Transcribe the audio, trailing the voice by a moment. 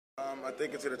I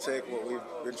think it's going to take what we've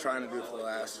been trying to do for the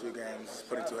last few games,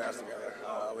 putting two halves together.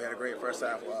 We had a great first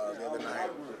half the other night.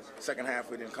 Second half,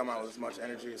 we didn't come out with as much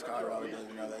energy as Colorado did.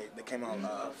 You know, they came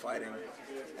out fighting,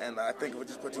 and I think if we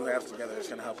just put two halves together, it's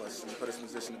going to help us and put us in a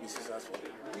position to be successful.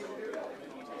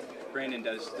 Brandon,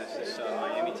 does this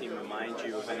Miami team remind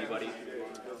you of anybody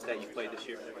that you played this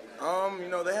year? You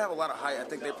know, they have a lot of height. I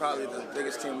think they're probably the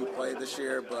biggest team we played this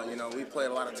year, but, you know, we played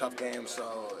a lot of tough games,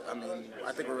 so, I mean,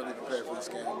 I think we're really prepared for this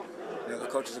game. You know, the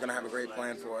coaches are going to have a great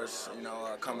plan for us, you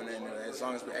know, coming in, as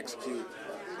long as we execute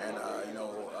and, you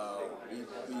know,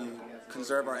 we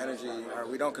conserve our energy, or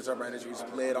we don't conserve our energy, we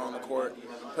just lay it on the court,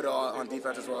 put it all on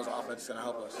defense as well as offense. It's going to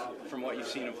help us. From what you've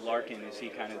seen of Larkin, is he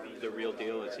kind of the real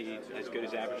deal? Is he as good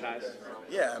as advertised?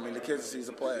 Yeah, I mean, the kid's he's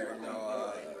a player, you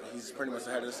know. He's pretty much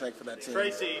the head of the snake for that team.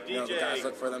 Tracy, DJ. You know, the guys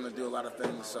look for them to do a lot of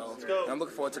things. So I'm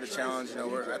looking forward to the challenge. You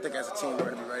know, I think as a team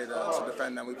we're going to be ready to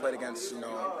defend them. We played against, you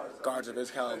know, guards of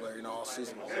his caliber, you know, all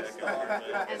season.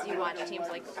 As you watch teams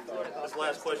like Florida go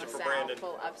last question for Brandon.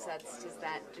 full upsets, does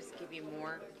that just give you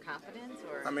more confidence?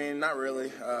 Or? I mean, not really.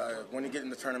 When you get in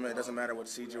the tournament, it doesn't matter what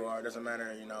seed you are. It doesn't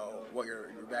matter, you know, what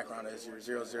your background is.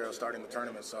 You're 0-0 starting the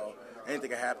tournament, so anything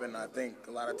can happen. I think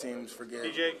a lot of teams forget,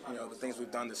 DJ. you know, the things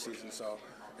we've done this season. So,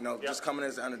 you know, just coming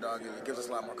as the underdog, it gives us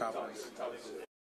a lot more confidence.